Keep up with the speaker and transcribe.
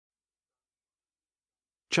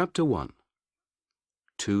Chapter 1.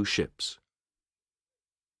 2 Ships.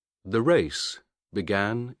 The race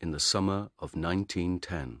began in the summer of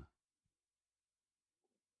 1910.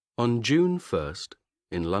 On June 1st,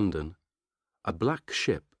 in London, a black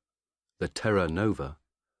ship, the Terra Nova,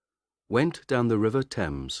 went down the River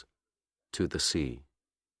Thames to the sea.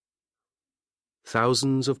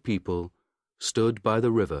 Thousands of people stood by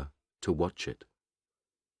the river to watch it.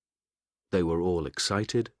 They were all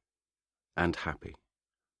excited and happy.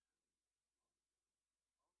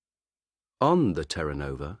 On the Terra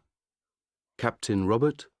Nova, Captain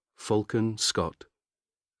Robert Falcon Scott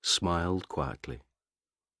smiled quietly.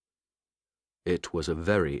 It was a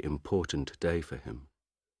very important day for him.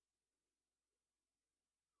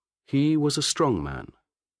 He was a strong man,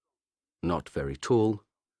 not very tall,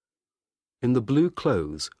 in the blue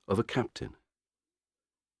clothes of a captain.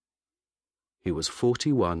 He was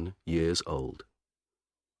 41 years old,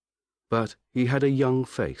 but he had a young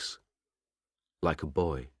face, like a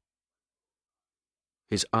boy.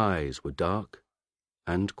 His eyes were dark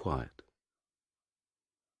and quiet.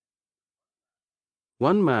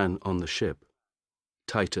 One man on the ship,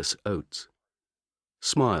 Titus Oates,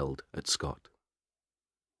 smiled at Scott.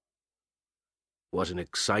 "What an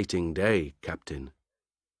exciting day, Captain,"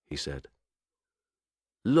 he said.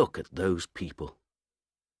 "Look at those people.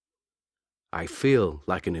 I feel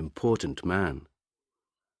like an important man."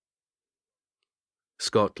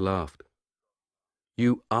 Scott laughed.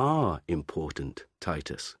 "You are important,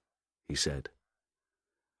 Titus," he said.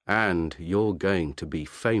 "And you're going to be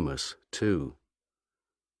famous, too.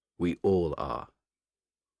 We all are.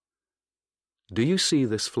 Do you see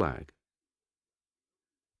this flag?"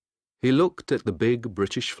 He looked at the big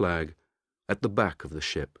British flag at the back of the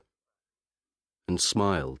ship and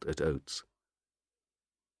smiled at Oates.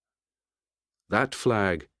 "That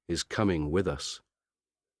flag is coming with us,"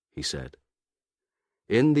 he said.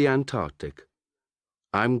 "In the Antarctic,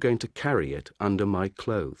 I'm going to carry it under my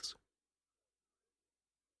clothes.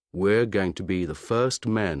 We're going to be the first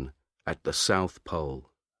men at the South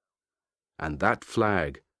Pole, and that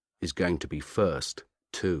flag is going to be first,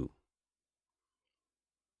 too."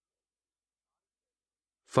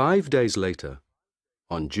 5 days later,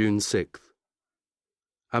 on June 6th,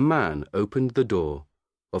 a man opened the door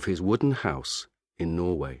of his wooden house in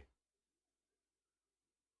Norway.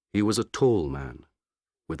 He was a tall man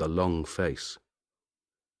with a long face.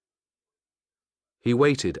 He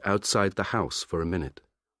waited outside the house for a minute.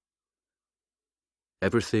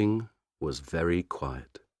 Everything was very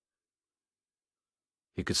quiet.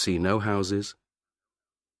 He could see no houses,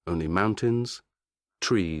 only mountains,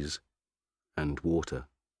 trees, and water.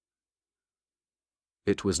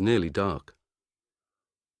 It was nearly dark.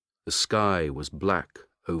 The sky was black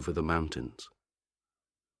over the mountains.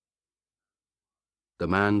 The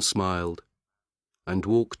man smiled and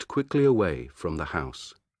walked quickly away from the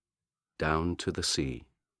house, down to the sea.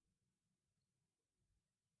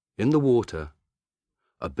 In the water,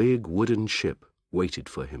 a big wooden ship waited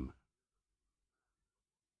for him.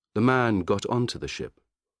 The man got onto the ship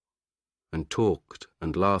and talked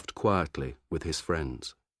and laughed quietly with his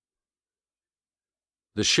friends.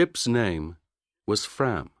 The ship's name was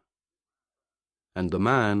Fram, and the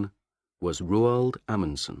man was Roald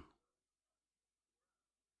Amundsen.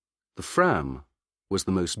 The Fram was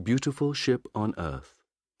the most beautiful ship on earth,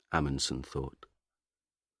 Amundsen thought.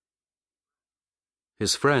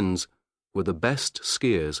 His friends were the best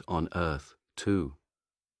skiers on earth, too.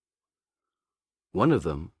 One of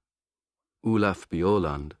them, Olaf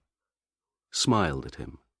Bjaaland, smiled at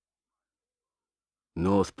him.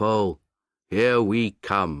 "North Pole, here we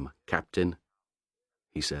come, Captain,"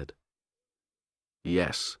 he said.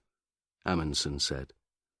 "Yes," Amundsen said.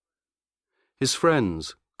 His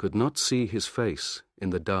friends could not see his face in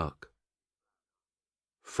the dark.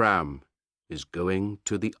 "Fram is going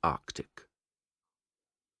to the Arctic."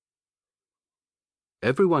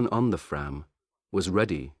 Everyone on the Fram was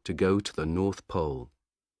ready to go to the North Pole,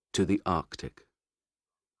 to the Arctic.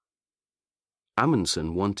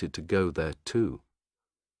 Amundsen wanted to go there too.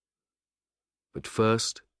 But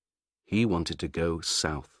first, he wanted to go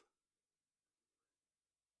south.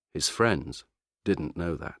 His friends didn't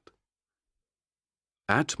know that.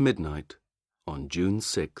 At midnight, on June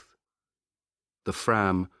 6th, the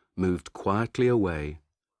Fram moved quietly away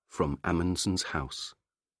from Amundsen's house,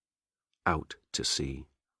 out to sea.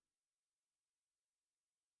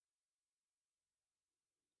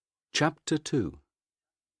 Chapter 2.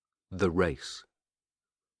 The Race.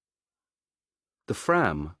 The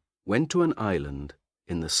Fram went to an island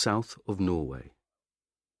in the south of Norway.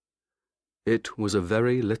 It was a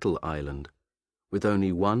very little island with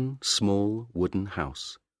only one small wooden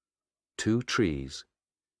house, 2 trees,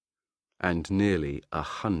 and nearly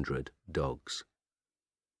 100 dogs.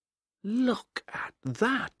 "Look at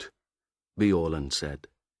that," Bjaaland said.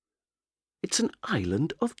 "It's an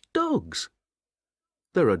island of dogs.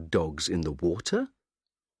 There are dogs in the water,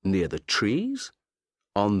 near the trees,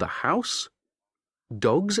 on the house,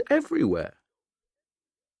 dogs everywhere."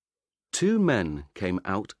 2 men came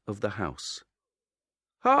out of the house.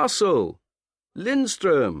 "Hassel!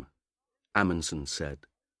 Lindström!" Amundsen said.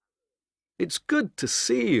 "It's good to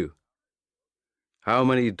see you. How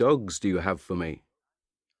many dogs do you have for me?"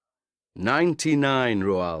 99,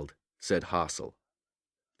 Roald, said Hassel.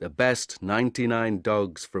 "The best 99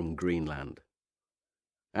 dogs from Greenland.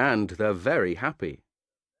 And they're very happy.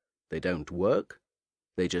 They don't work,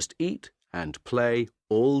 they just eat and play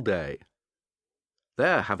all day.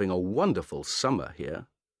 They're having a wonderful summer here."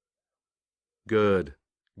 "Good,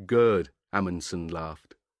 good," Amundsen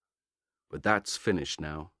laughed. "But that's finished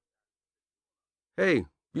now." "Hey,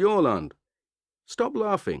 Bjaaland, stop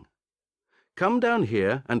laughing. Come down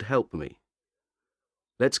here and help me.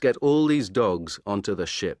 Let's get all these dogs onto the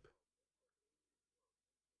ship."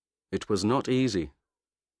 It was not easy.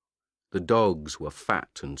 The dogs were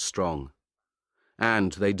fat and strong,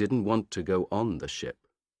 and they didn't want to go on the ship.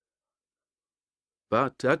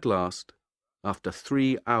 But at last, after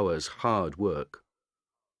 3 hours' hard work,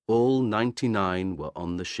 all 99 were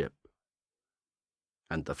on the ship,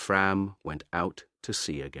 and the Fram went out to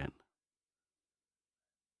sea again.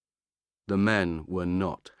 The men were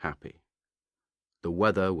not happy. The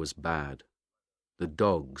weather was bad, the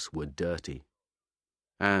dogs were dirty,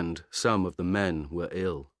 and some of the men were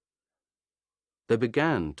ill. They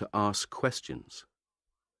began to ask questions.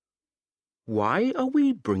 "Why are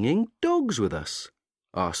we bringing dogs with us?"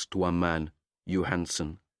 asked one man,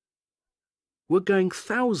 Johansson. "We're going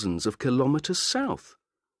thousands of kilometers south,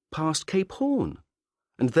 past Cape Horn,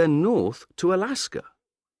 and then north to Alaska.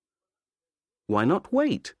 Why not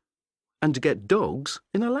wait and get dogs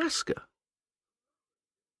in Alaska?"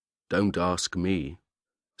 "Don't ask me,"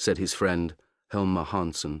 said his friend Helmer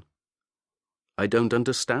Hansson. "I don't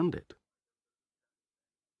understand it."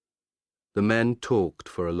 The men talked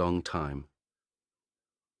for a long time.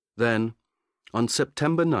 Then, on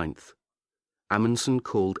September 9th, Amundsen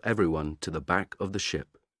called everyone to the back of the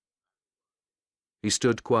ship. He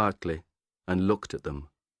stood quietly and looked at them.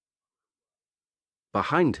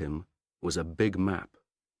 Behind him was a big map.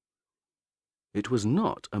 It was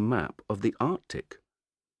not a map of the Arctic.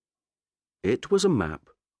 It was a map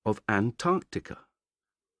of Antarctica.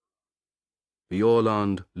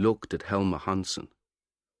 Bjaaland looked at Helmer Hansson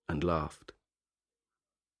and laughed.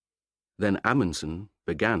 Then Amundsen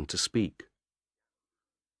began to speak.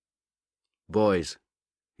 "Boys,"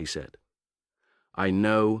 he said, "I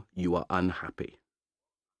know you are unhappy.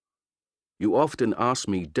 You often ask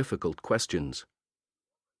me difficult questions,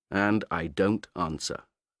 and I don't answer.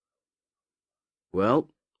 Well,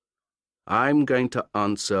 I'm going to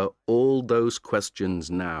answer all those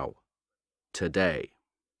questions now, today.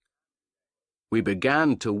 We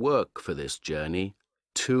began to work for this journey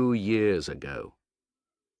 2 years ago.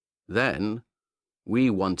 Then, we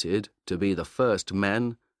wanted to be the first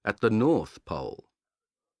men at the North Pole.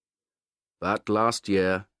 But last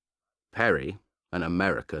year, Perry, an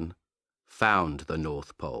American, found the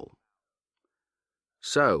North Pole.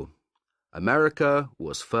 So, America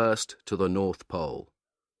was first to the North Pole,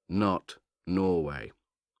 not Norway.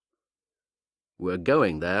 We're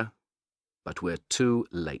going there, but we're too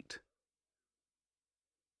late."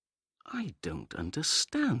 "I don't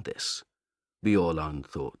understand this," Bjaaland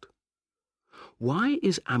thought. "Why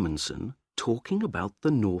is Amundsen talking about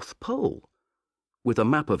the North Pole, with a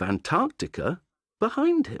map of Antarctica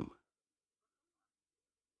behind him?"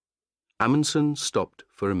 Amundsen stopped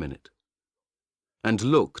for a minute, and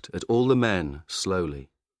looked at all the men slowly.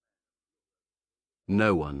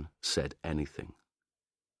 No one said anything.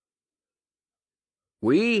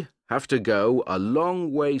 "We have to go a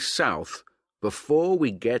long way south before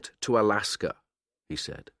we get to Alaska," he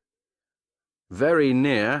said. "Very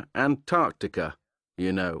near Antarctica,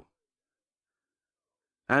 you know.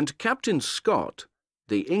 And Captain Scott,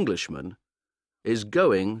 the Englishman, is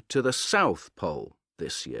going to the South Pole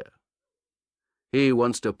this year. He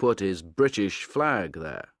wants to put his British flag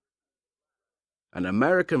there. An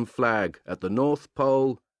American flag at the North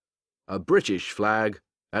Pole, a British flag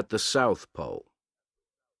at the South Pole."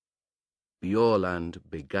 Bjaaland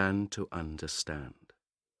began to understand.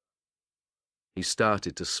 He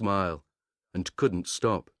started to smile and couldn't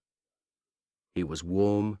stop. He was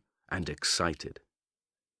warm and excited.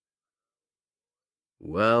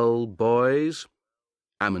 "Well, boys,"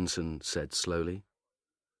 Amundsen said slowly,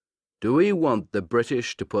 Do we want the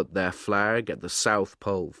British to put their flag at the South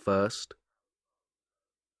Pole first?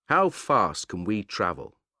 How fast can we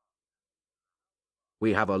travel?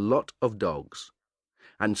 We have a lot of dogs,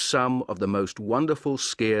 and some of the most wonderful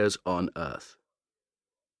skiers on earth.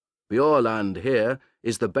 Bjørland here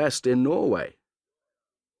is the best in Norway.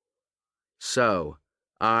 So,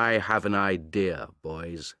 I have an idea,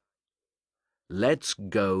 boys. Let's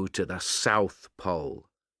go to the South Pole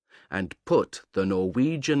and put the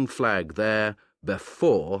Norwegian flag there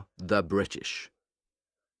before the British.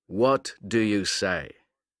 What do you say?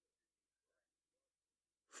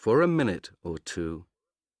 For a minute or two,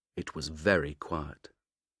 it was very quiet.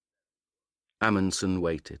 Amundsen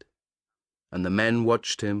waited, and the men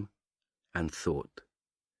watched him and thought.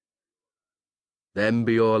 Then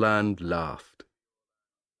Bjørland laughed.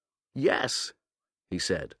 Yes, he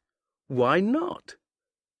said. Why not?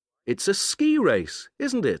 It's a ski race,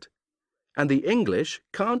 isn't it? And the English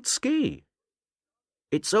can't ski.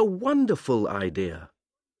 It's a wonderful idea.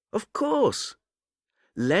 Of course.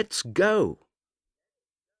 Let's go.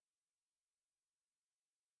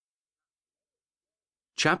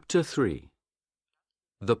 Chapter 3.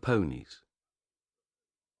 The Ponies.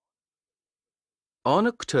 On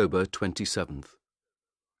October 27th,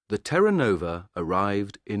 the Terra Nova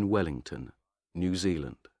arrived in Wellington, New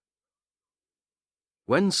Zealand.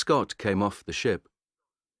 When Scott came off the ship,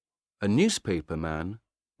 a newspaper man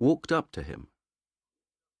walked up to him.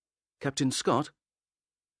 Captain Scott,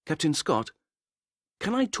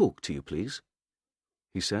 can I talk to you, please?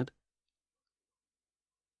 He said.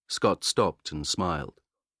 Scott stopped and smiled.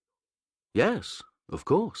 Yes, of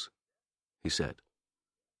course, he said.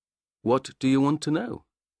 What do you want to know?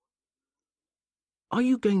 Are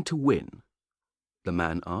you going to win? The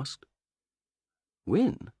man asked.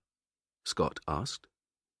 Win? Scott asked.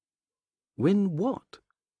 Win what?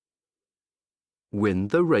 Win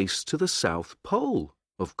the race to the South Pole,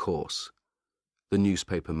 of course, the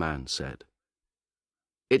newspaper man said.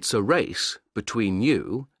 It's a race between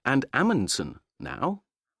you and Amundsen now.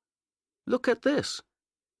 Look at this.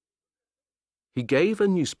 He gave a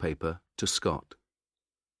newspaper to Scott.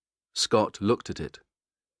 Scott looked at it.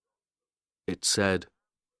 It said,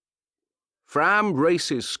 Fram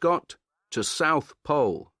races Scott to South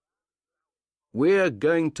Pole. We're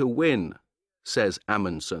going to win, says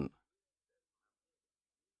Amundsen.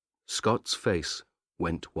 Scott's face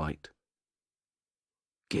went white.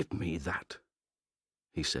 Give me that,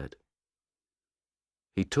 he said.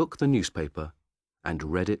 He took the newspaper and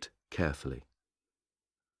read it carefully.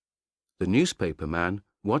 The newspaper man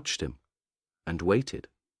watched him and waited.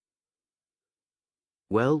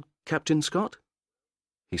 Well, Captain Scott,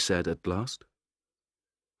 he said at last,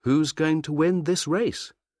 who's going to win this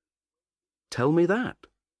race? Tell me that.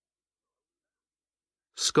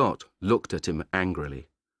 Scott looked at him angrily.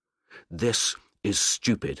 This is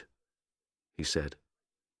stupid, he said.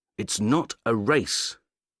 It's not a race.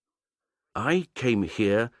 I came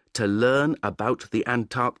here to learn about the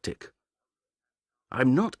Antarctic.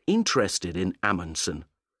 I'm not interested in Amundsen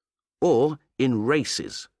or in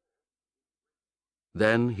races.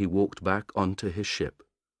 Then he walked back onto his ship,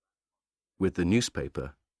 with the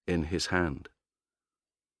newspaper in his hand.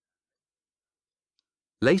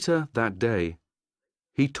 Later that day,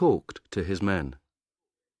 he talked to his men.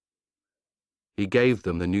 He gave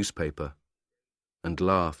them the newspaper and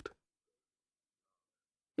laughed.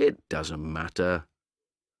 It doesn't matter,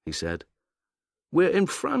 he said. We're in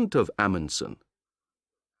front of Amundsen,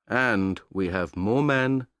 and we have more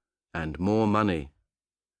men and more money.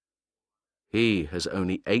 He has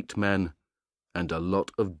only 8 men and a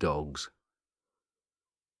lot of dogs.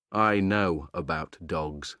 I know about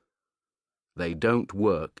dogs. They don't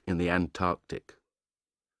work in the Antarctic.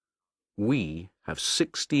 We have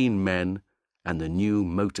 16 men and the new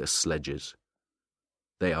motor sledges.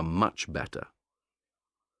 They are much better.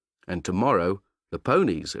 And tomorrow the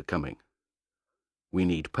ponies are coming. We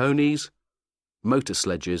need ponies, motor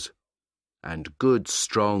sledges, and good,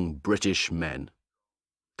 strong British men.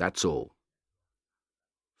 That's all.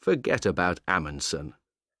 Forget about Amundsen.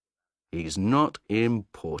 He's not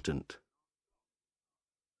important.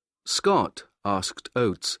 Scott asked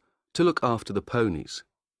Oates to look after the ponies,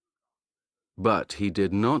 but he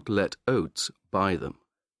did not let Oates buy them.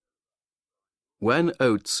 When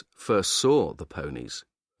Oates first saw the ponies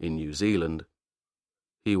in New Zealand,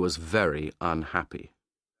 he was very unhappy.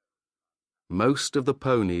 Most of the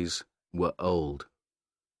ponies were old,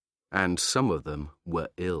 and some of them were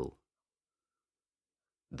ill.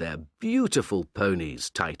 They're beautiful ponies,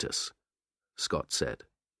 Titus, Scott said.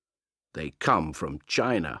 They come from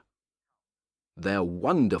China. They're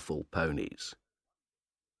wonderful ponies.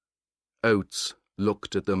 Oates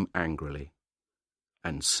looked at them angrily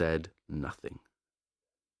and said nothing.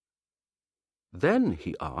 Then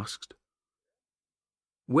he asked,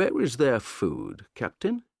 "Where is their food,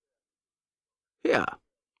 Captain?" "Here."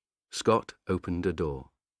 Scott opened a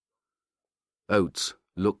door. Oates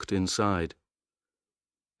looked inside.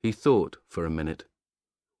 He thought for a minute.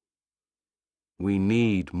 "We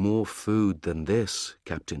need more food than this,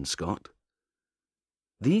 Captain Scott.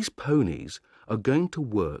 These ponies are going to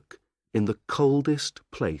work in the coldest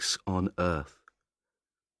place on earth.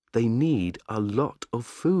 They need a lot of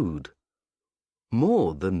food.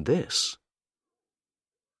 More than this."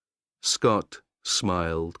 Scott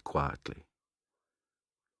smiled quietly.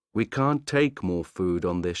 "We can't take more food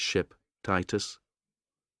on this ship, Titus.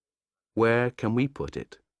 Where can we put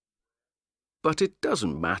it?" "But it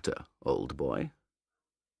doesn't matter, old boy.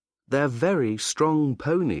 They're very strong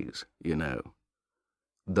ponies, you know.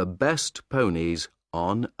 The best ponies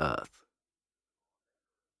on earth."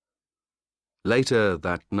 Later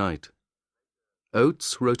that night,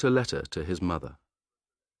 Oates wrote a letter to his mother.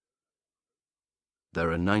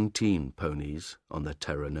 "There are 19 ponies on the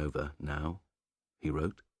Terra Nova now," he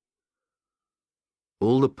wrote.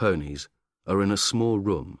 "All the ponies are in a small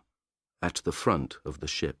room at the front of the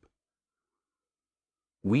ship.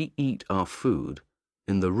 We eat our food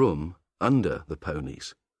in the room under the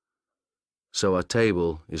ponies, so our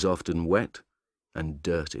table is often wet and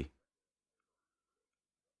dirty.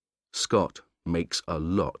 Scott makes a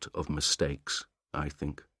lot of mistakes, I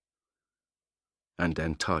think. And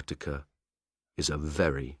Antarctica is a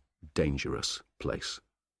very dangerous place."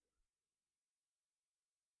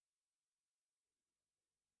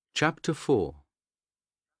 Chapter 4.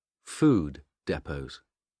 Food Depots.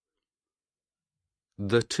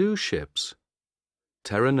 The two ships,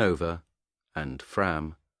 Terra Nova and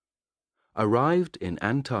Fram, arrived in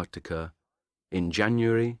Antarctica in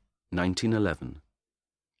January 1911,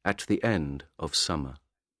 at the end of summer.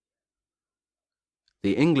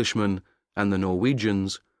 The Englishmen and the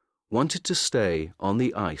Norwegians wanted to stay on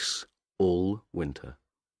the ice all winter.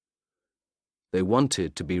 They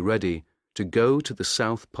wanted to be ready to go to the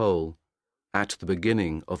South Pole at the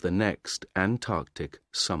beginning of the next Antarctic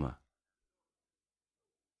summer.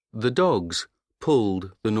 The dogs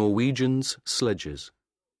pulled the Norwegians' sledges.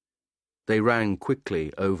 They ran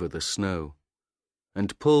quickly over the snow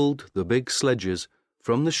and pulled the big sledges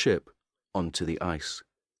from the ship onto the ice.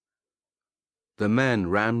 The men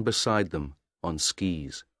ran beside them on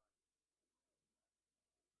skis.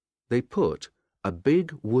 They put a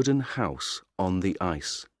big wooden house on the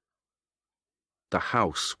ice. The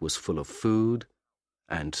house was full of food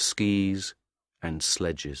and skis and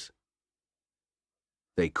sledges.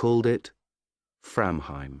 They called it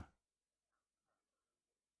Framheim.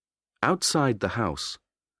 Outside the house,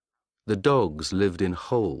 the dogs lived in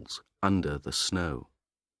holes under the snow.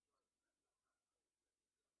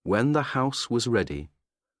 When the house was ready,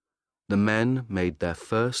 the men made their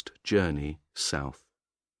first journey south.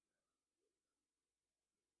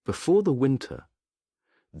 Before the winter,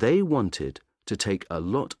 they wanted to take a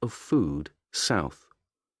lot of food south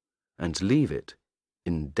and leave it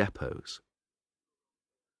in depots.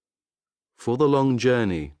 For the long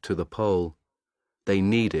journey to the pole, they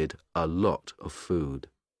needed a lot of food,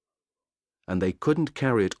 and they couldn't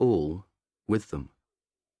carry it all with them.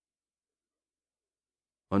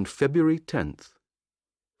 On February 10th,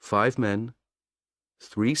 5 men,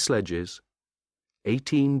 3 sledges,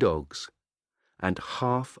 18 dogs, and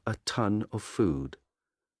half a ton of food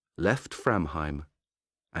left Framheim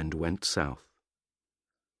and went south.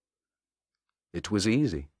 It was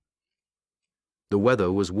easy. The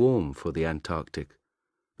weather was warm for the Antarctic,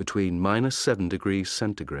 between -7 degrees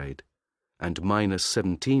centigrade and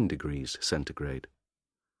 -17 degrees centigrade.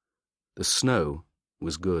 The snow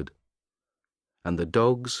was good, and the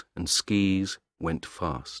dogs and skis went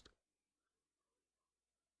fast.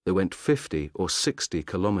 They went 50 or 60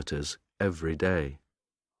 kilometers every day.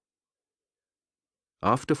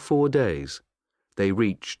 After 4 days, they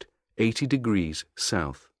reached 80 degrees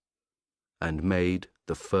south and made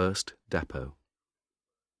the first depot.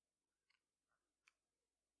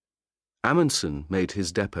 Amundsen made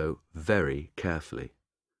his depot very carefully.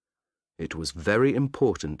 It was very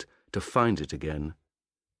important to find it again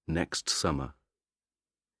next summer.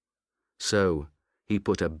 So he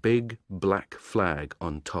put a big black flag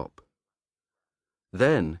on top.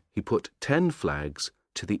 Then he put 10 flags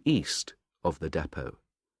to the east of the depot,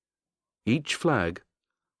 each flag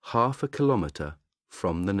half a kilometre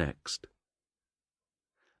from the next,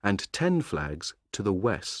 and 10 flags to the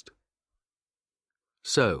west.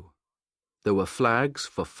 So there were flags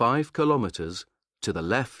for 5 kilometres to the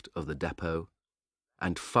left of the depot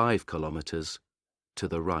and 5 kilometres to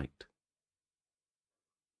the right.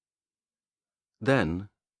 Then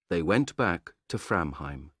they went back to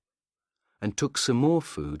Framheim and took some more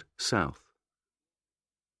food south,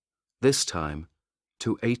 this time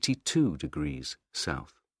to 82 degrees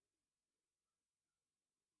south.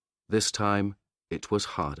 This time it was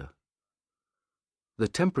harder. The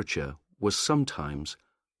temperature was sometimes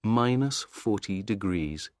minus 40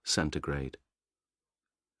 degrees centigrade,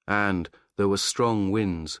 and there were strong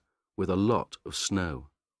winds with a lot of snow.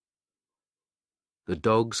 The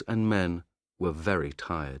dogs and men were very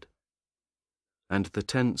tired, and the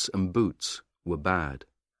tents and boots were bad.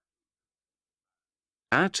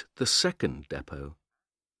 At the second depot,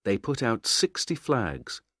 they put out 60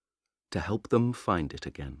 flags to help them find it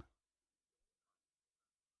again.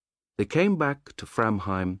 They came back to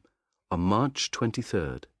Framheim on March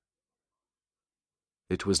 23rd.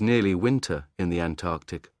 It was nearly winter in the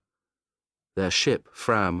Antarctic. Their ship,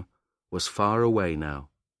 Fram, was far away now,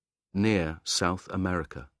 near South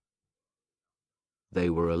America. They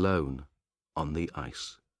were alone on the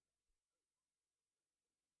ice.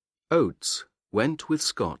 Oates went with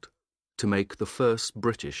Scott to make the first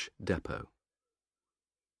British depot.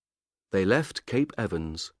 They left Cape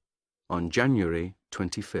Evans on January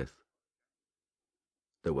 25th.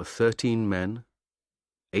 There were 13 men,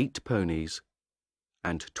 8 ponies,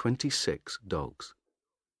 and 26 dogs.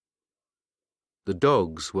 The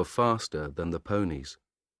dogs were faster than the ponies.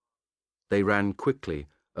 They ran quickly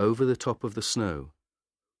over the top of the snow,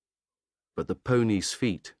 but the ponies'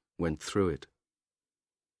 feet went through it.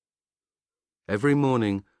 Every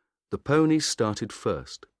morning, the ponies started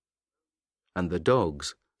first, and the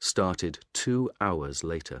dogs started 2 hours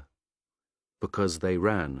later, because they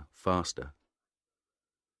ran faster.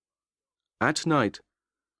 At night,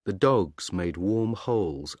 the dogs made warm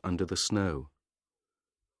holes under the snow,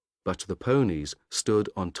 but the ponies stood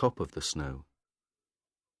on top of the snow.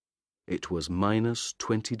 It was minus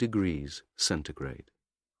 20 degrees centigrade.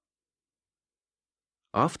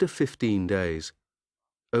 After 15 days,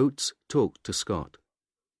 Oates talked to Scott.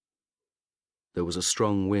 There was a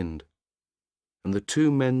strong wind, and the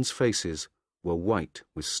 2 men's faces were white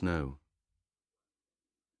with snow.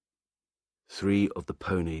 3 of the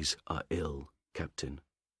ponies are ill, Captain,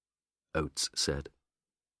 Oates said.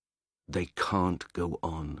 They can't go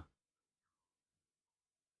on.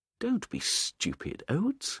 Don't be stupid,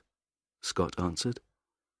 Oates, Scott answered.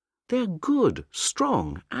 They're good,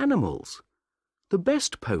 strong animals. The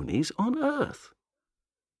best ponies on earth.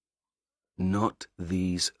 Not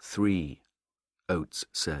these 3, Oates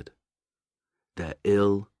said. They're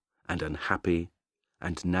ill and unhappy,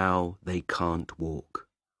 and now they can't walk.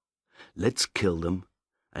 Let's kill them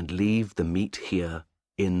and leave the meat here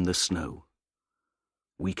in the snow.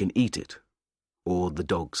 We can eat it, or the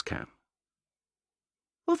dogs can.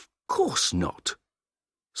 Of course not,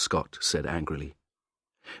 Scott said angrily.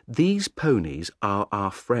 These ponies are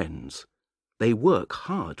our friends. They work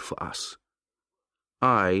hard for us.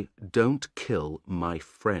 I don't kill my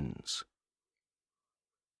friends.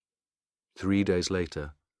 3 days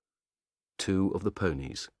later, 2 of the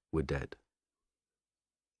ponies were dead.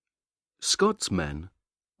 Scott's men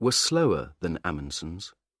were slower than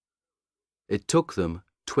Amundsen's. It took them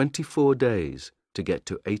 24 days to get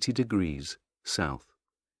to 80 degrees south.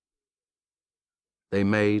 They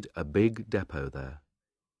made a big depot there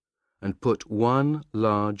and put 1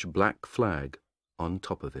 large black flag on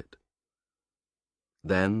top of it.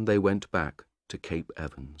 Then they went back to Cape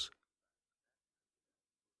Evans.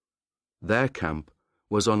 Their camp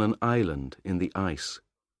was on an island in the ice,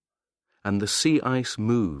 and the sea ice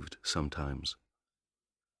moved sometimes.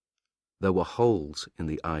 There were holes in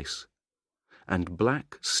the ice and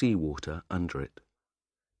black seawater under it.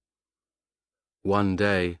 One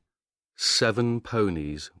day, 7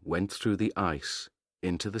 ponies went through the ice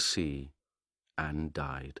into the sea and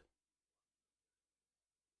died.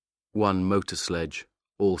 1 motor sledge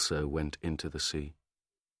also went into the sea.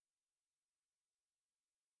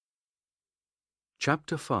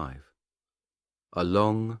 Chapter 5. A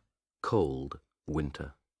long, cold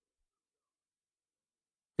winter.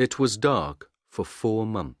 It was dark for 4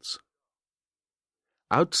 months.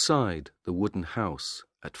 Outside the wooden house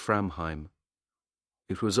at Framheim,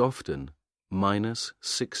 it was often minus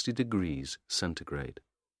 60 degrees centigrade.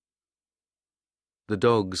 The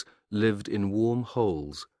dogs lived in warm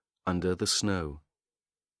holes under the snow.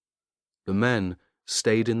 The men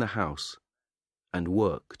stayed in the house and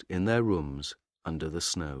worked in their rooms under the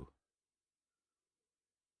snow.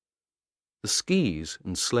 The skis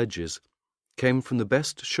and sledges came from the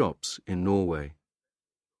best shops in Norway,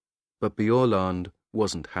 but Bjaaland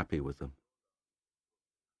wasn't happy with them.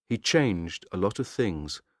 He changed a lot of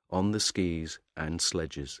things on the skis and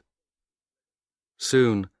sledges.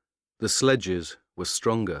 Soon, the sledges were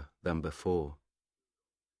stronger than before.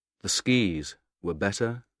 The skis were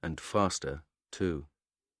better and faster too.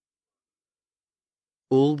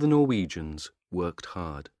 All the Norwegians worked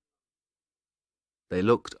hard. They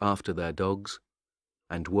looked after their dogs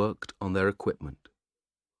and worked on their equipment,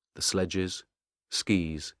 the sledges,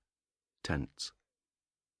 skis, tents.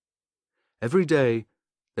 Every day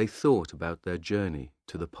they thought about their journey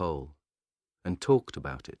to the pole and talked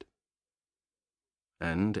about it.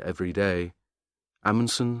 And every day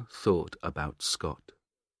Amundsen thought about Scott.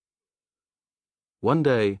 One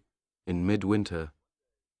day, in midwinter,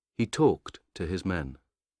 he talked to his men.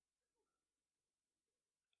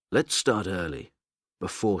 "Let's start early,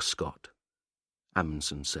 before Scott,"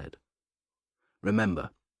 Amundsen said.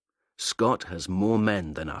 "Remember, Scott has more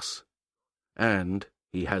men than us, and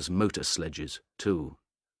he has motor sledges too.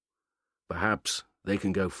 Perhaps they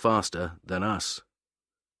can go faster than us."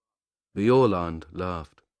 Bjaaland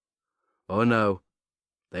laughed. "Oh no,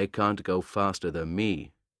 they can't go faster than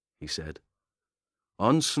me," he said.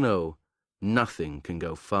 "On snow, nothing can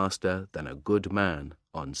go faster than a good man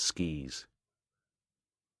on skis."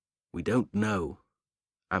 "We don't know,"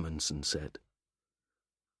 Amundsen said.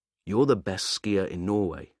 "You're the best skier in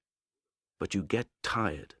Norway, but you get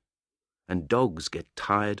tired, and dogs get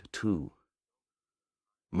tired too.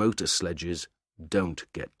 Motor sledges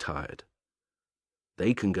don't get tired.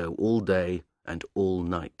 They can go all day and all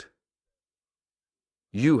night."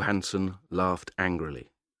 Johansen laughed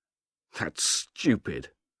angrily. "That's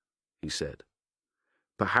stupid," he said.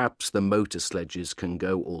 "Perhaps the motor sledges can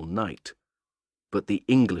go all night, but the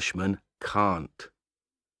Englishmen can't."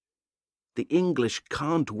 "The English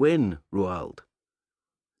can't win, Roald.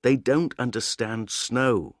 They don't understand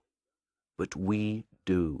snow, but we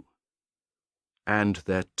do. And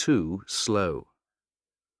they're too slow."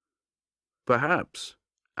 "Perhaps,"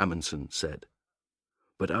 Amundsen said,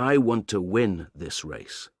 "but I want to win this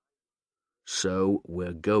race. So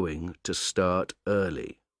we're going to start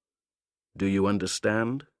early. Do you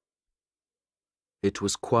understand?" It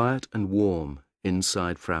was quiet and warm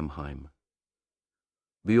inside Framheim.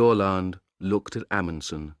 Bjaaland looked at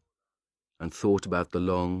Amundsen and thought about the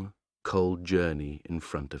long, cold journey in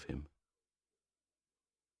front of him.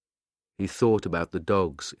 He thought about the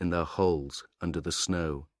dogs in their holes under the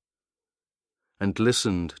snow and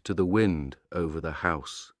listened to the wind over the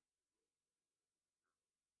house.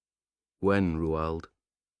 "When, Roald?"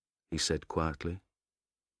 he said quietly.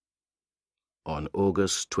 "On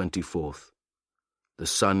August 24th. The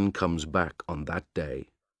sun comes back on that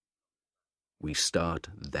day. We start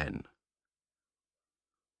then."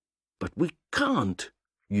 "But we can't,"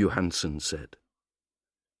 Johansen said.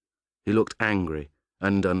 He looked angry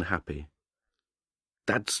and unhappy.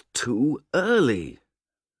 "That's too early.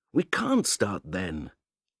 We can't start then.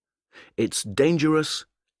 It's dangerous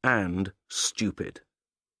and stupid."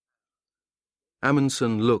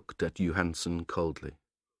 Amundsen looked at Johansen coldly.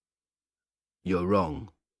 "You're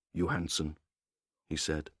wrong, Johansen," he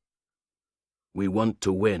said. "We want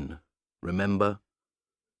to win, remember?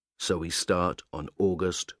 So we start on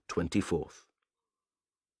August 24th.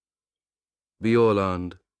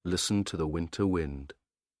 Bjaaland listened to the winter wind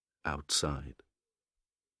outside.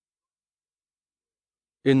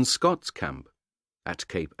 In Scott's camp at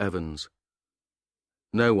Cape Evans,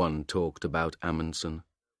 no one talked about Amundsen,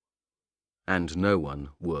 and no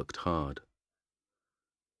one worked hard.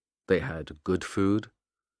 They had good food,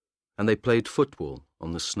 and they played football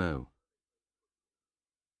on the snow.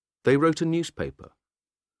 They wrote a newspaper,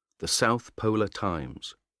 the South Polar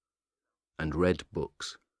Times, and read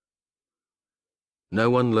books.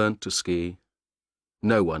 No one learnt to ski,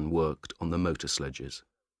 no one worked on the motor sledges.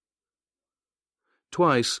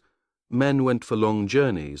 Twice, men went for long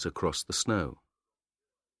journeys across the snow.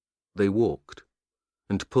 They walked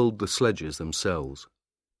and pulled the sledges themselves.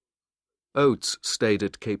 Oates stayed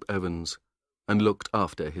at Cape Evans and looked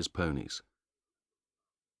after his ponies.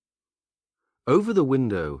 Over the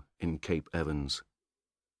window in Cape Evans,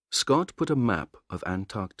 Scott put a map of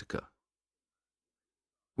Antarctica.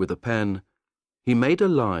 With a pen, he made a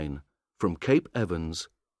line from Cape Evans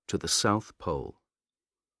to the South Pole,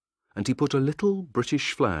 and he put a little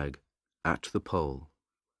British flag at the pole.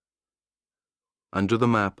 Under the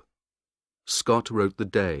map, Scott wrote the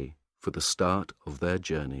day for the start of their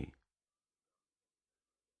journey.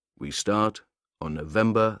 "We start on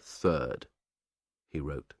November 3rd, he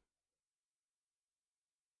wrote.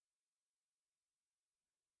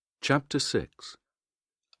 Chapter 6.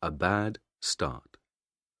 A Bad Start.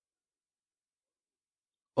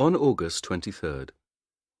 On August 23rd,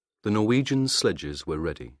 the Norwegian sledges were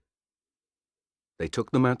ready. They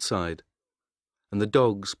took them outside, and the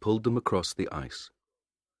dogs pulled them across the ice.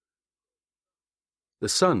 The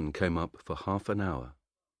sun came up for half an hour,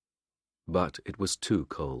 but it was too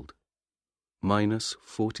cold,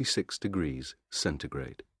 -46 degrees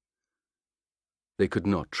centigrade. They could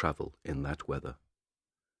not travel in that weather.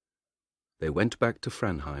 They went back to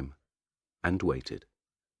Framheim and waited.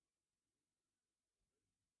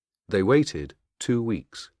 They waited 2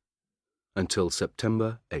 weeks, until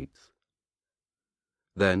September 8th.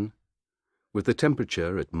 Then, with the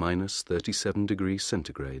temperature at -37 degrees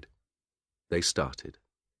centigrade, they started.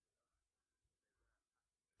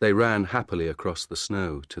 They ran happily across the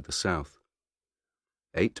snow to the south.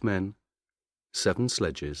 8 men, 7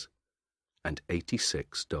 sledges, and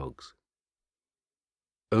 86 dogs.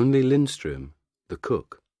 Only Lindström, the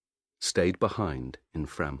cook, stayed behind in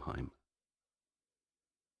Framheim.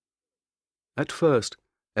 At first,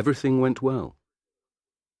 everything went well.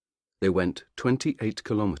 They went 28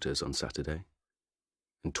 kilometers on Saturday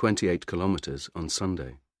and 28 kilometers on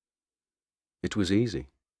Sunday. It was easy.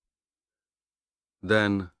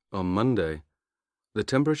 Then, on Monday, the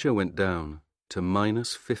temperature went down to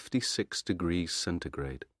 -56 degrees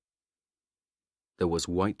centigrade. There was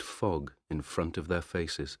white fog in front of their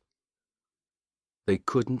faces. They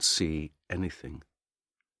couldn't see anything.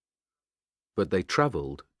 But they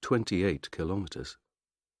travelled 28 kilometers.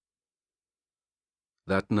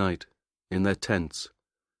 That night, in their tents,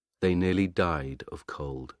 they nearly died of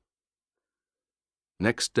cold.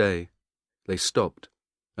 Next day, they stopped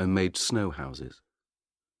and made snow houses.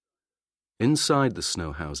 Inside the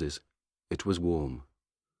snow houses, it was warm.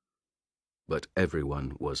 But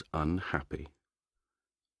everyone was unhappy.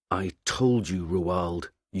 "I told you, Roald,"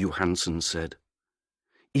 Johansson said.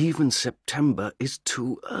 "Even September is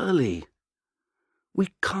too early. We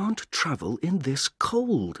can't travel in this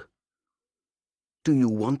cold. Do you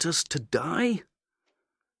want us to die?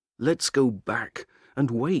 Let's go back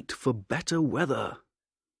and wait for better weather."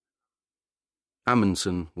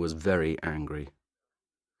 Amundsen was very angry.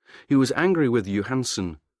 He was angry with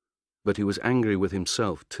Johansson, but he was angry with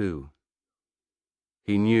himself too.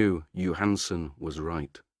 He knew Johansson was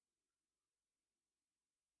right.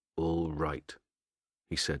 "All right,"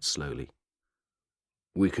 he said slowly.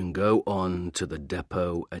 "We can go on to the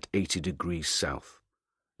depot at 80 degrees south,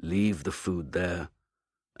 leave the food there,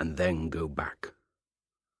 and then go back.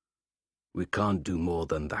 We can't do more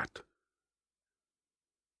than that."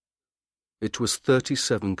 It was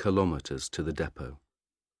 37 kilometers to the depot.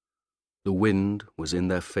 The wind was in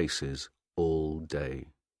their faces all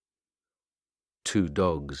day. 2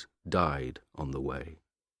 dogs died on the way.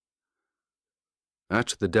 At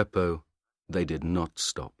the depot, they did not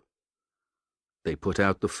stop. They put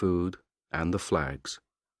out the food and the flags,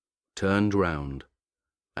 turned round,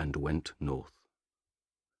 and went north.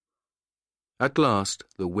 At last,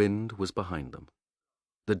 the wind was behind them.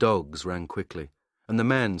 The dogs ran quickly, and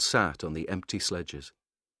the men sat on the empty sledges.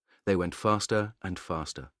 They went faster and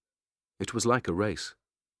faster. It was like a race.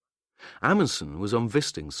 Amundsen was on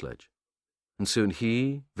Wisting's sledge, and soon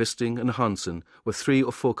he, Wisting, and Hansen were 3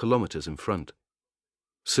 or 4 kilometers in front.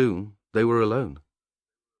 Soon they were alone.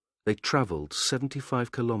 They travelled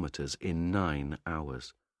 75 kilometers in 9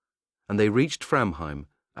 hours, and they reached Framheim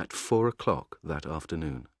at 4 o'clock that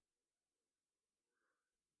afternoon.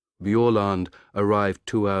 Bjaaland arrived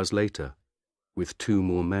 2 hours later, with 2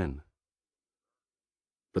 more men.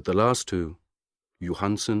 But the last 2,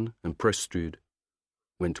 Johansson and Prestrud,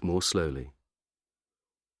 went more slowly.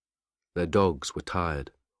 Their dogs were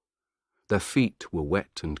tired. Their feet were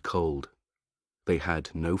wet and cold. They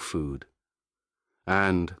had no food,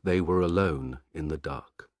 and they were alone in the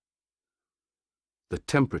dark. The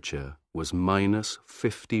temperature was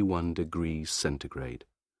 -51 degrees centigrade.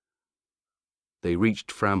 They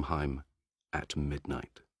reached Framheim at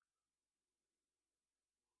midnight.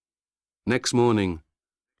 Next morning,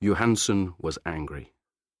 Johansson was angry.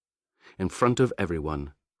 In front of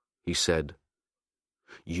everyone, he said,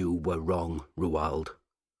 "You were wrong, Roald.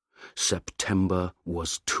 September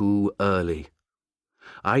was too early.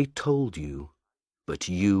 I told you, but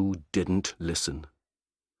you didn't listen.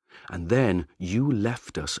 And then you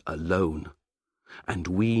left us alone, and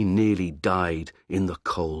we nearly died in the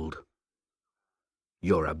cold.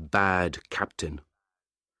 You're a bad captain.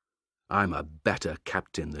 I'm a better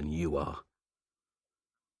captain than you are."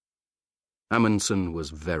 Amundsen was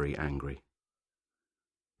very angry.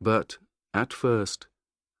 But, at first,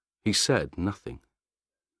 he said nothing,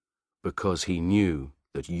 because he knew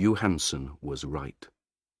that Johansson was right.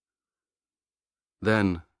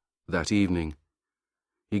 Then, that evening,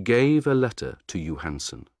 he gave a letter to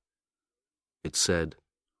Johansson. It said,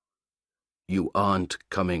 You aren't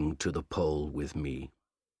coming to the pole with me.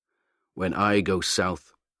 When I go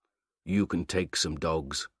south, you can take some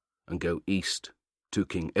dogs and go east to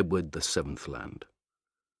King Edward VII's land.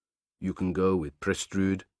 You can go with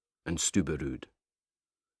Prestrud and Stubberud.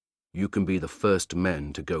 You can be the first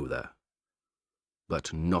men to go there,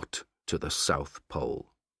 but not to the South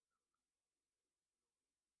Pole.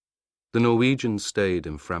 The Norwegians stayed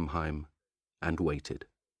in Framheim and waited.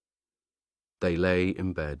 They lay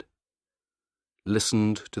in bed,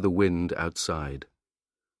 listened to the wind outside,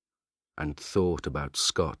 and thought about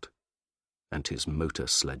Scott and his motor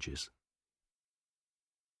sledges.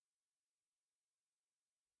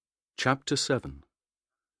 Chapter 7.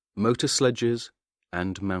 Motor Sledges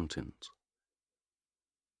and Mountains.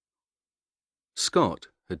 Scott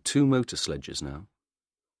had 2 motor sledges now.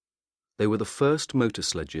 They were the first motor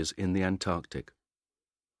sledges in the Antarctic,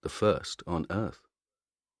 the first on Earth.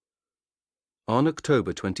 On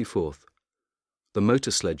October 24th, the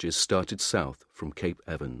motor sledges started south from Cape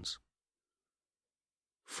Evans.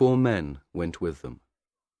 4 men went with them,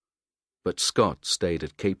 but Scott stayed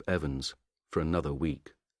at Cape Evans for another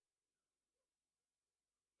week.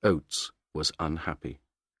 Oates was unhappy.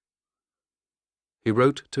 He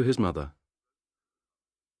wrote to his mother,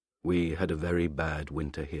 "We had a very bad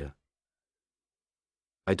winter here.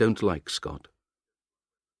 I don't like Scott.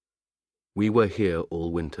 We were here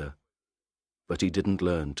all winter, but he didn't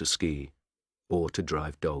learn to ski or to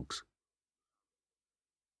drive dogs.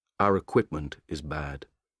 Our equipment is bad,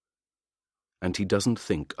 and he doesn't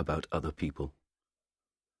think about other people.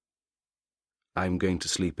 I'm going to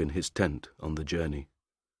sleep in his tent on the journey,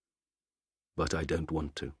 but I don't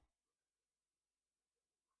want to."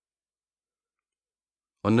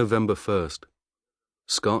 On November 1st,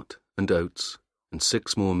 Scott and Oates and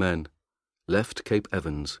 6 more men left Cape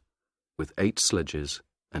Evans with 8 sledges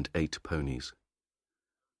and 8 ponies.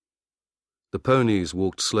 The ponies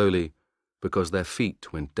walked slowly because their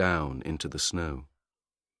feet went down into the snow.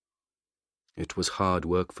 It was hard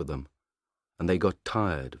work for them, and they got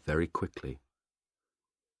tired very quickly.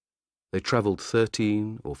 They travelled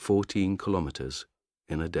 13 or 14 kilometres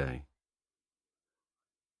in a day.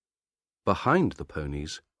 Behind the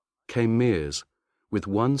ponies came Mears with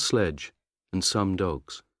 1 sledge and some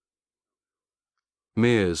dogs.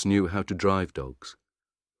 Mears knew how to drive dogs.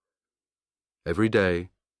 Every day,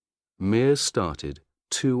 Mears started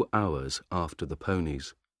 2 hours after the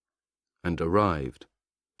ponies and arrived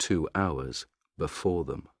 2 hours before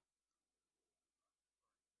them.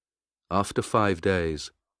 After 5 days,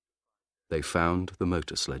 they found the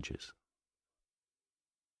motor sledges.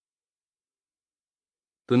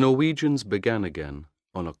 The Norwegians began again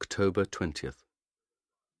on October 20th.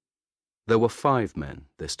 There were 5 men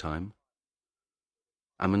this time: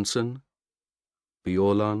 Amundsen,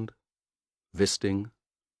 Bjaaland, Wisting,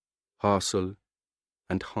 Harsel,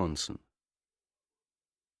 and Hansen.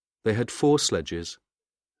 They had 4 sledges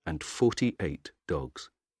and 48 dogs.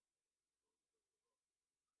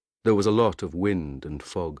 There was a lot of wind and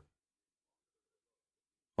fog.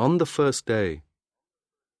 On the first day,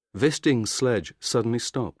 Wisting's sledge suddenly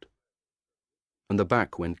stopped, and the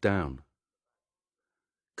back went down.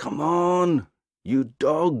 "Come on, you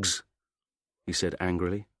dogs," he said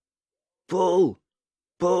angrily. "Pull,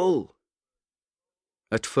 pull."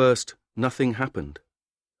 At first, nothing happened.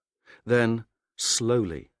 Then,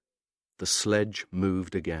 slowly, the sledge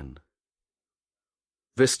moved again.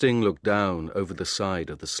 Wisting looked down over the side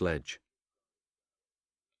of the sledge.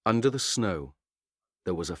 Under the snow,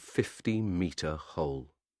 there was a 50-metre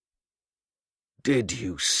hole. "Did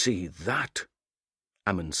you see that?"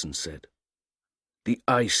 Amundsen said. "The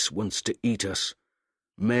ice wants to eat us.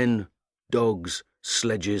 Men, dogs,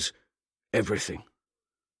 sledges, everything."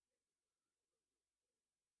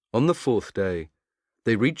 On the 4th day,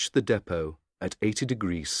 they reached the depot at 80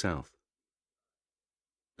 degrees south.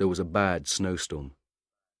 There was a bad snowstorm,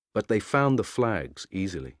 but they found the flags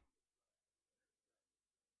easily.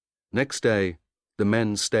 Next day, the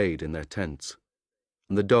men stayed in their tents,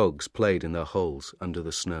 and the dogs played in their holes under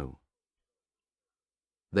the snow.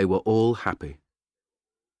 They were all happy.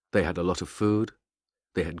 They had a lot of food,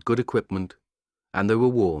 they had good equipment, and they were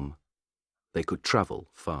warm. They could travel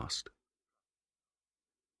fast.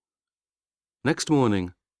 Next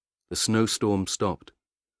morning, the snowstorm stopped,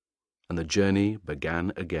 and the journey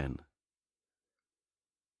began again.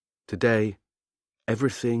 "Today,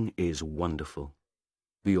 everything is wonderful,"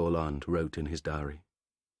 Bjaaland wrote in his diary.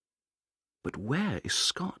 "But where is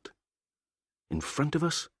Scott? In front of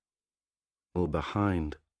us or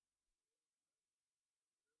behind?"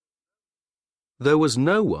 There was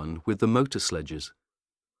no one with the motor sledges.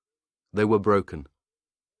 They were broken.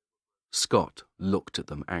 Scott looked at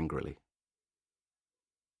them angrily.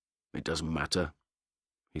 "It doesn't matter,"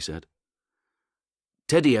 he said.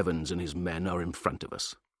 "Teddy Evans and his men are in front of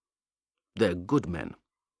us. They're good men.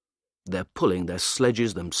 They're pulling their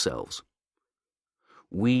sledges themselves.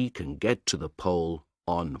 We can get to the pole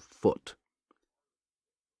on foot."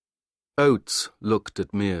 Oates looked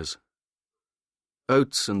at Mears.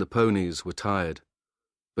 Oates and the ponies were tired,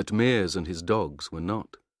 but Mears and his dogs were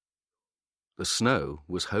not. The snow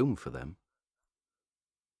was home for them.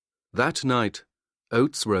 That night,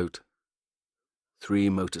 Oates wrote, 3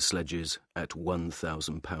 motor sledges at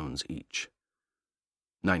 £1,000 each.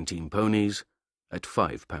 19 ponies at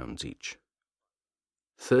 £5 each.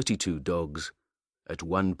 32 dogs at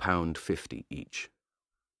 £1.50 each.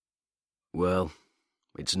 Well,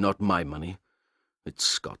 it's not my money, it's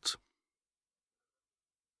Scott's.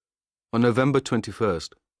 On November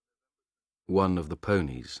 21st, one of the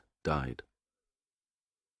ponies died.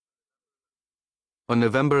 On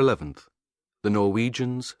November 11th, the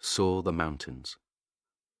Norwegians saw the mountains.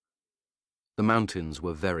 The mountains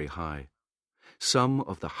were very high, some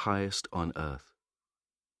of the highest on earth.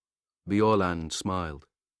 Bjaaland smiled.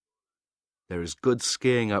 "There is good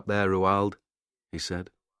skiing up there, Roald," he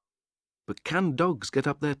said. "But can dogs get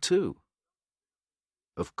up there too?"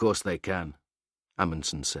 "Of course they can,"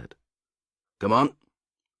 Amundsen said. "Come on."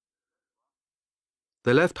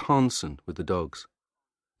 They left Hansen with the dogs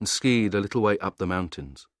and skied a little way up the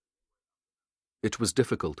mountains. It was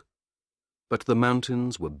difficult, but the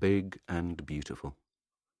mountains were big and beautiful.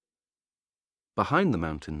 Behind the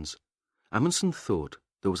mountains, Amundsen thought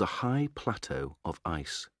there was a high plateau of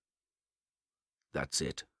ice. "That's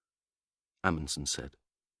it," Amundsen said.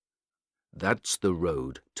 "That's the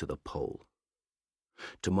road to the pole.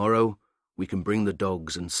 Tomorrow we can bring the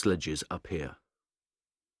dogs and sledges up here.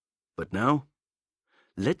 But now,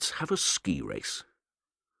 let's have a ski race.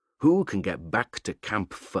 Who can get back to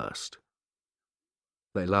camp first?"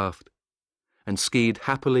 They laughed and skied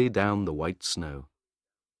happily down the white snow.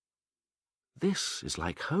 "This is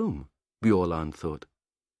like home," Bjaaland thought.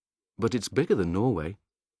 "But it's bigger than Norway,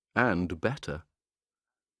 and better."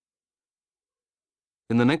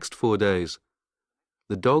 In the next 4 days,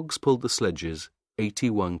 the dogs pulled the sledges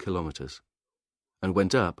 81 kilometres and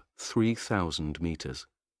went up 3,000 metres.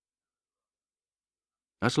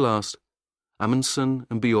 At last, Amundsen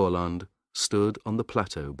and Bjaaland stood on the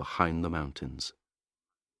plateau behind the mountains.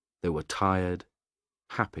 They were tired,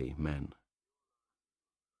 happy men.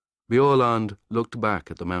 Bjaaland looked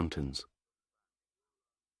back at the mountains.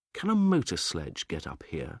 "Can a motor sledge get up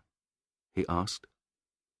here?" he asked.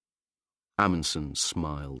 Amundsen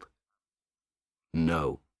smiled.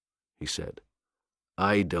 "No," he said.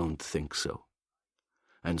 "I don't think so.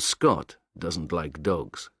 And Scott doesn't like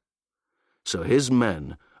dogs. So his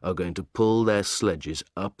men are going to pull their sledges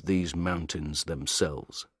up these mountains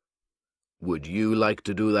themselves. Would you like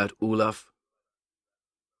to do that, Olaf?"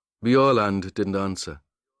 Bjaaland didn't answer.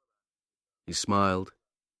 He smiled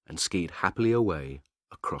and skied happily away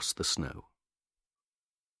across the snow.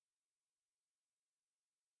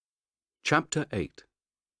 Chapter 8.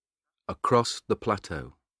 Across the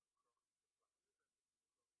Plateau.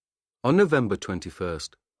 On November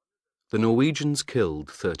 21st, the Norwegians killed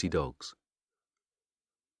 30 dogs.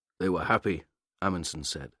 "They were happy," Amundsen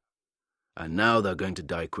said, "and now they're going to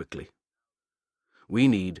die quickly. We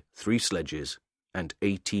need 3 sledges and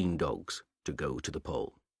 18 dogs to go to the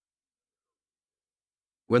pole."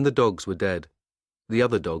 When the dogs were dead, the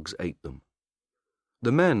other dogs ate them.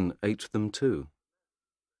 The men ate them too.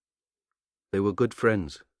 They were good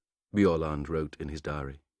friends, Bjaaland wrote in his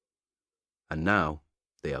diary. And now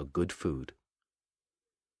they are good food.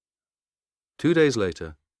 2 days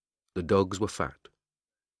later, the dogs were fat.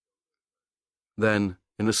 Then,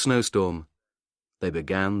 in a snowstorm, they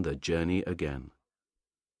began their journey again.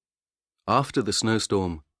 After the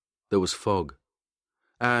snowstorm, there was fog,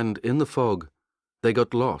 and in the fog, they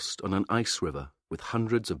got lost on an ice river with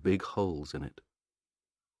hundreds of big holes in it.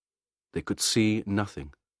 They could see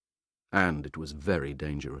nothing, and it was very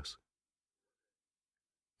dangerous.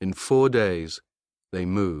 In 4 days, they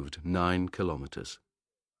moved 9 kilometres.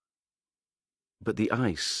 "But the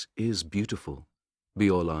ice is beautiful,"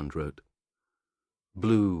 Bjaaland wrote.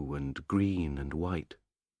 "Blue and green and white.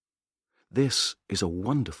 This is a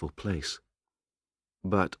wonderful place,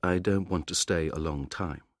 but I don't want to stay a long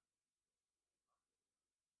time."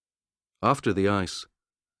 After the ice,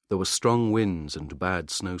 there were strong winds and bad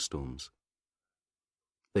snowstorms.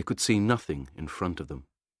 They could see nothing in front of them.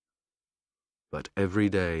 But every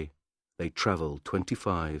day they travelled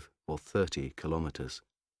 25 or 30 kilometres.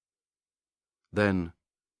 Then,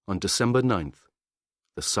 on December 9th,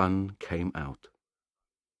 the sun came out.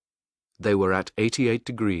 They were at 88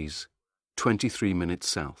 degrees, 23 minutes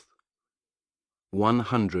south,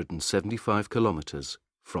 175 kilometers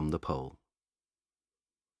from the pole.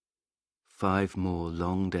 5 more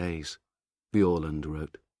long days, Bjaaland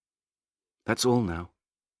wrote. That's all now.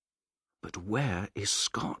 But where is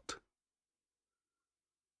Scott?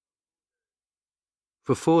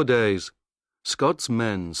 For 4 days, Scott's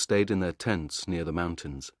men stayed in their tents near the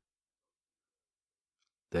mountains.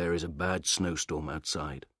 There is a bad snowstorm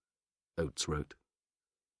outside, Oates wrote.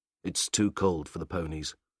 It's too cold for the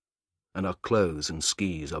ponies, and our clothes and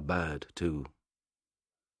skis are bad too.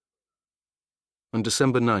 On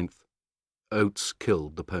December 9th, Oates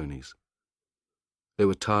killed the ponies. They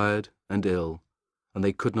were tired and ill, and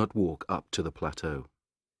they could not walk up to the plateau.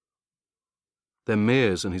 Then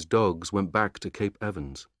Mears and his dogs went back to Cape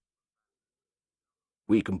Evans.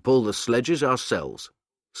 We can pull the sledges ourselves,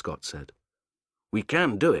 Scott said. We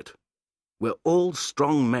can do it. We're all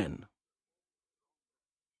strong men.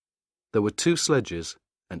 There were 2 sledges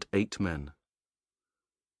and 8 men.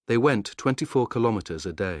 They went 24 kilometers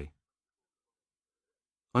a day.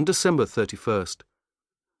 On December 31st,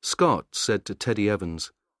 Scott said to Teddy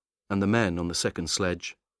Evans and the men on the second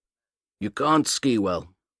sledge, You can't ski well.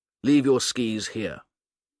 Leave your skis here.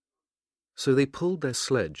 So they pulled their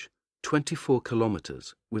sledge 24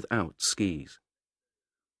 kilometers without skis.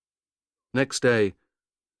 Next day,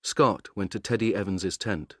 Scott went to Teddy Evans's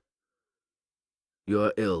tent.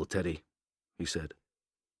 You're ill, Teddy, he said.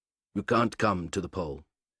 You can't come to the pole.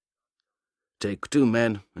 Take 2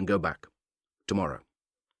 men and go back. Tomorrow.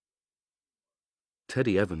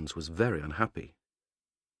 Teddy Evans was very unhappy.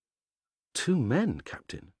 2 men,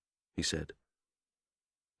 Captain, he said.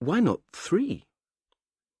 Why not 3?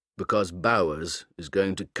 Because Bowers is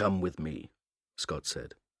going to come with me, Scott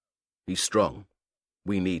said. He's strong.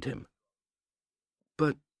 We need him.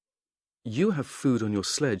 But you have food on your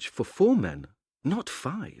sledge for 4 men, not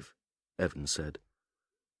 5, Evans said.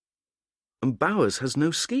 And Bowers has no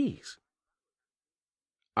skis.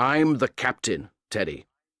 I'm the captain, Teddy,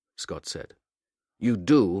 Scott said. You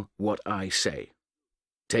do what I say.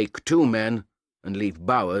 Take 2 men and leave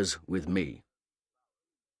Bowers with me.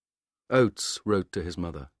 Oates wrote to his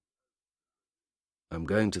mother. I'm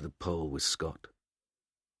going to the pole with Scott.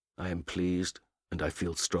 I am pleased and I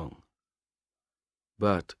feel strong.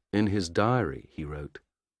 But in his diary he wrote,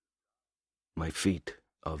 My feet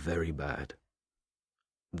are very bad.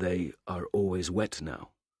 They are always wet now,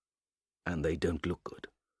 and they don't look good.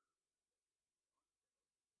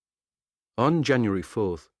 On January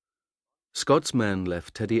 4th, Scott's men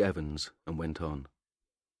left Teddy Evans and went on.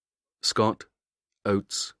 Scott,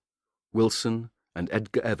 Oates, Wilson and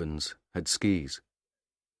Edgar Evans had skis,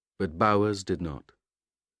 but Bowers did not.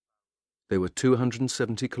 They were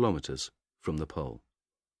 270 kilometers from the pole.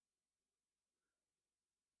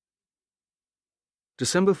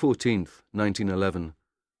 December 14th, 1911,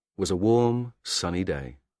 was a warm, sunny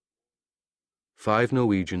day. 5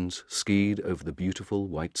 Norwegians skied over the beautiful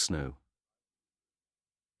white snow.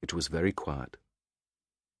 It was very quiet.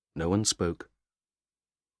 No one spoke.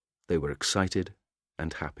 They were excited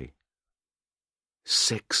and happy.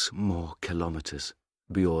 6 more kilometers,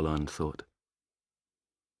 Bjaaland thought.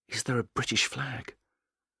 Is there a British flag?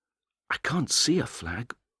 I can't see a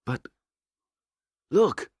flag, but...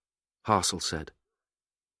 Look, Hassel said.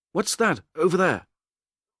 What's that over there?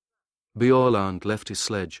 Bjaaland left his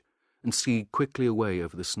sledge and skied quickly away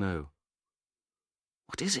over the snow.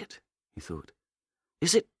 What is it? He thought.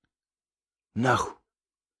 Is it? No.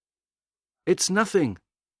 It's nothing,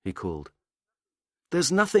 he called.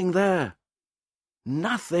 There's nothing there.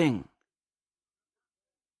 Nothing.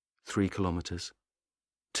 3 kilometers.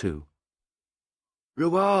 2.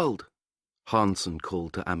 Roald, Hansen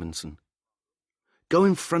called to Amundsen. Go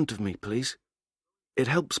in front of me, please. It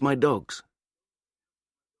helps my dogs.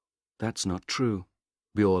 That's not true,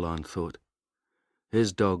 Bjaaland thought.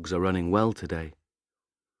 His dogs are running well today.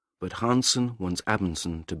 But Hansen wants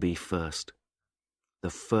Amundsen to be first. The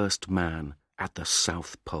first man at the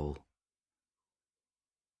South Pole.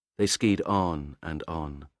 They skied on and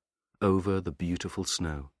on, over the beautiful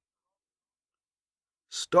snow.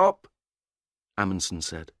 Stop, Amundsen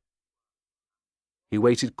said. He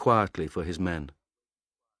waited quietly for his men.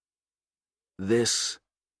 This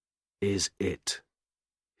is it,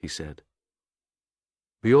 he said.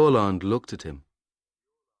 Bjaaland looked at him.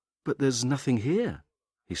 But there's nothing here,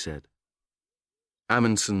 he said.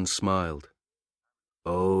 Amundsen smiled.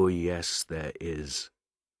 Oh, yes, there is,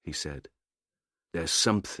 he said. There's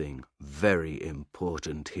something very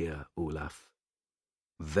important here, Olaf.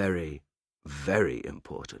 Very, very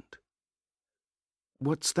important.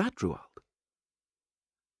 What's that, Roald?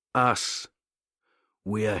 Us.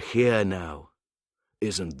 We're here now.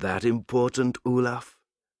 Isn't that important, Olaf?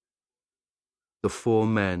 The 4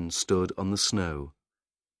 men stood on the snow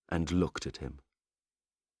and looked at him.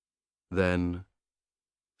 Then,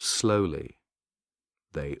 slowly,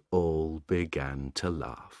 they all began to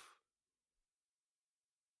laugh.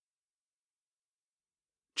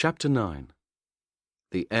 Chapter 9.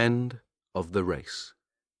 The End of the Race.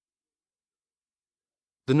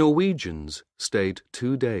 The Norwegians stayed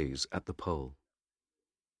 2 days at the pole.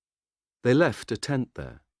 They left a tent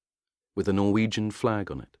there, with a Norwegian flag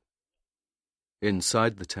on it.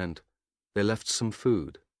 Inside the tent, they left some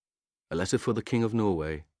food, a letter for the King of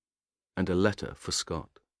Norway, and a letter for Scott.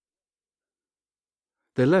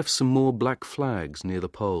 They left some more black flags near the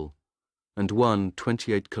pole, and one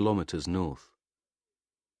 28 kilometers north.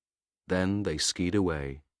 Then they skied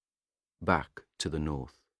away, back to the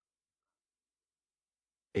north.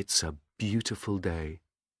 It's a beautiful day,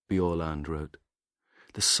 Bjørland wrote.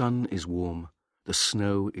 The sun is warm, the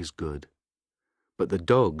snow is good. But the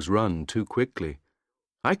dogs run too quickly.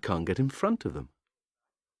 I can't get in front of them.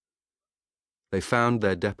 They found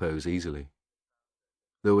their depots easily.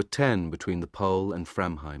 There were 10 between the pole and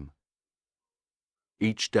Framheim.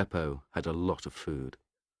 Each depot had a lot of food.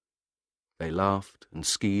 They laughed and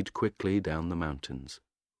skied quickly down the mountains.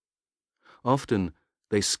 Often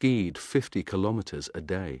they skied 50 kilometers a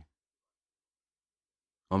day.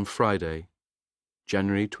 On Friday,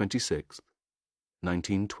 January 26th,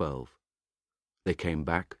 1912, they came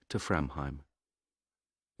back to Framheim.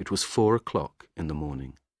 It was 4 o'clock in the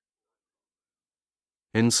morning.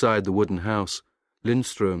 Inside the wooden house,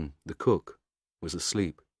 Lindström, the cook, was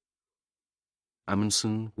asleep.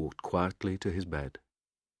 Amundsen walked quietly to his bed.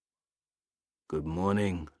 "Good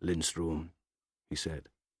morning, Lindström," he said.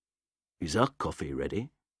 "Is our coffee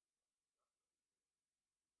ready?"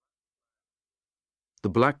 The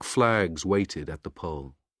black flags waited at the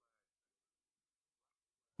pole.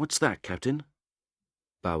 "What's that, Captain?"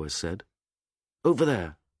 Bowers said. "Over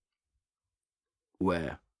there."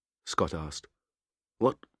 "Where?" Scott asked.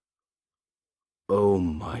 "What? Oh,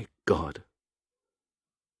 my God."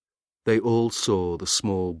 They all saw the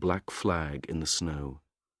small black flag in the snow,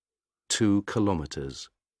 2 kilometers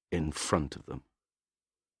in front of them.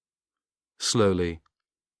 Slowly,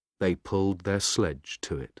 they pulled their sledge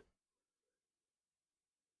to it.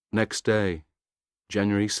 Next day,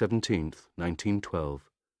 January 17th,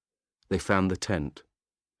 1912, they found the tent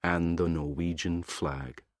and the Norwegian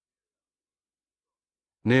flag.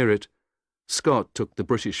 Near it, Scott took the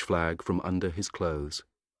British flag from under his clothes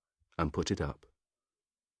and put it up.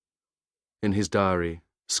 In his diary,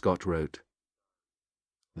 Scott wrote,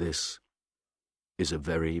 "This is a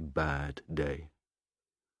very bad day.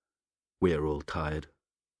 We are all tired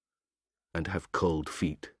and have cold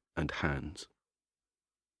feet and hands.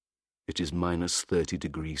 It is minus 30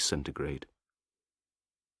 degrees centigrade,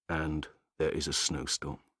 and there is a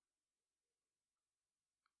snowstorm.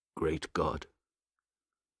 Great God,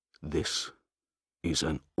 this is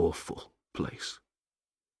an awful place."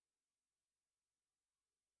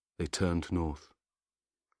 They turned north.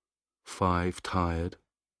 5 tired,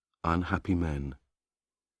 unhappy men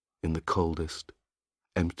in the coldest,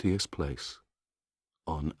 emptiest place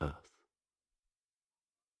on earth.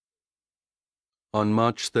 On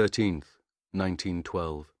March 13th,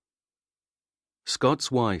 1912,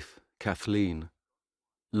 Scott's wife, Kathleen,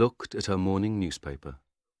 looked at her morning newspaper.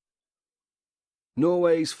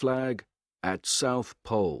 "Norway's flag at South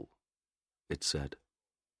Pole," it said.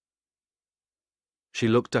 She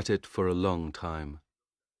looked at it for a long time,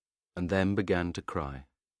 and then began to cry.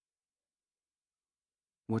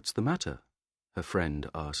 "What's the matter?" her friend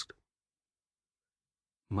asked.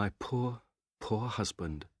 "My poor, poor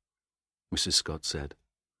husband," Mrs. Scott said.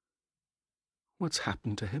 "What's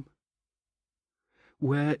happened to him?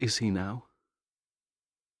 Where is he now?"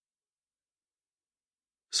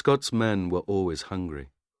 Scott's men were always hungry.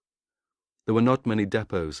 There were not many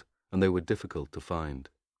depots, and they were difficult to find.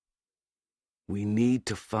 "We need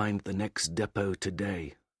to find the next depot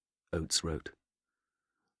today," Oates wrote.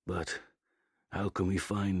 "But how can we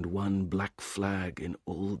find one black flag in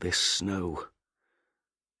all this snow?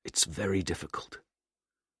 It's very difficult.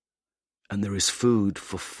 And there is food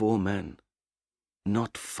for 4 men,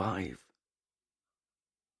 not 5.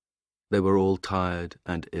 They were all tired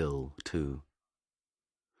and ill, too.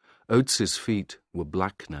 Oates's feet were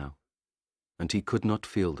black now, and he could not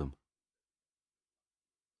feel them.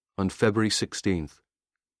 On February 16th,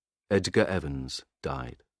 Edgar Evans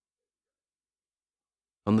died.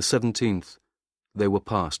 On the 17th, they were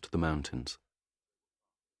past the mountains.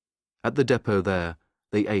 At the depot there,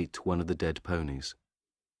 they ate one of the dead ponies.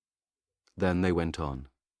 Then they went on.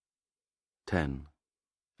 10,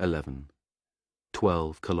 11,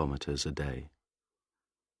 12 kilometers a day.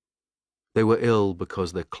 They were ill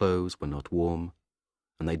because their clothes were not warm,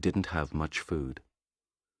 and they didn't have much food.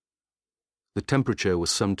 The temperature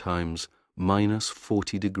was sometimes minus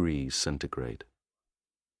 40 degrees centigrade.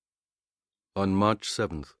 On March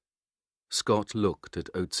 7th, Scott looked at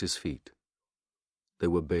Oates's feet. They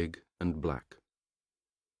were big and black.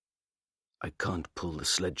 "I can't pull the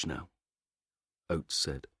sledge now," Oates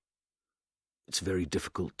said. "It's very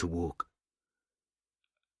difficult to walk.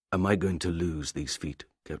 Am I going to lose these feet,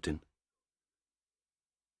 Captain?"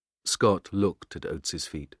 Scott looked at Oates's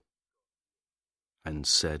feet and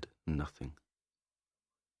said nothing.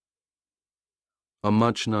 On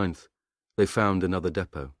March 9th, they found another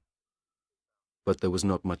depot, but there was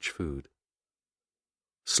not much food.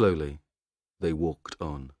 Slowly, they walked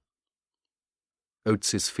on.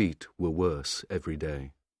 Oates's feet were worse every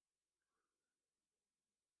day.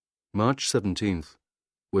 March 17th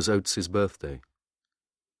was Oates's birthday.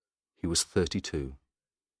 He was 32.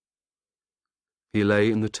 He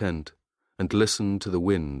lay in the tent and listened to the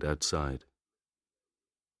wind outside.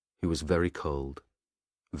 He was very cold,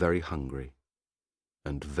 very hungry,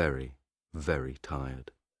 and very, very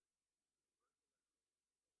tired.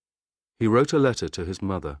 He wrote a letter to his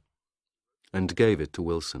mother and gave it to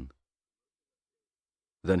Wilson.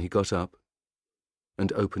 Then he got up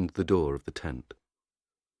and opened the door of the tent.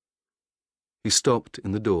 He stopped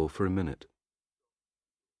in the door for a minute.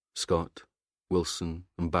 Scott, Wilson,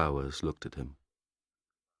 and Bowers looked at him.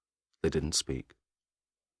 They didn't speak.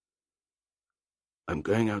 "I'm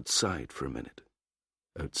going outside for a minute,"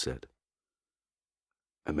 Oates said.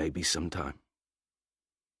 "I may be some time."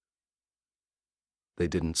 They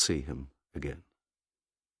didn't see him again.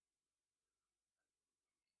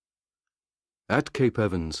 At Cape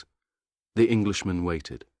Evans, the Englishmen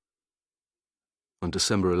waited. On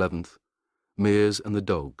December 11th, Mears and the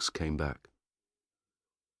dogs came back.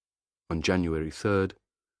 On January 3rd,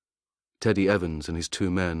 Teddy Evans and his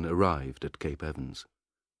 2 men arrived at Cape Evans.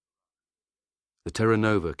 The Terra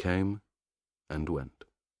Nova came and went.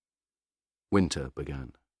 Winter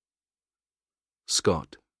began.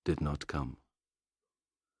 Scott did not come.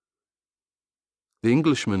 The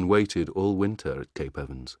Englishmen waited all winter at Cape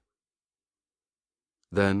Evans.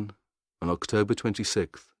 Then, on October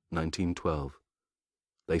 26th, 1912,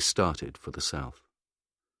 they started for the south.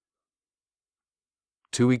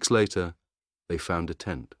 2 weeks later, they found a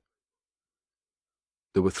tent.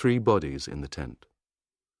 There were 3 bodies in the tent: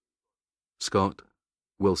 Scott,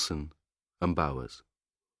 Wilson, and Bowers.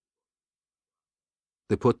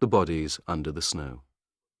 They put the bodies under the snow.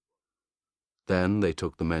 Then they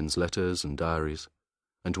took the men's letters and diaries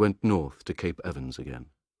and went north to Cape Evans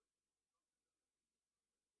again.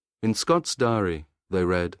 In Scott's diary, they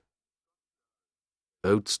read,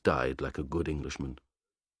 "Oates died like a good Englishman.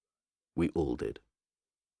 We all did.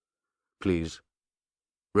 Please,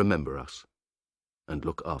 remember us and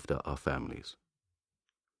look after our families.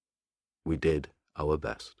 We did our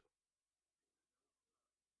best."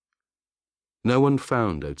 No one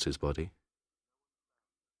found Oates's body,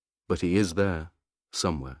 but he is there,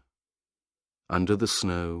 somewhere, under the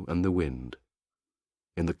snow and the wind,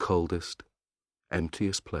 in the coldest,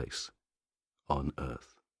 emptiest place on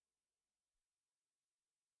earth.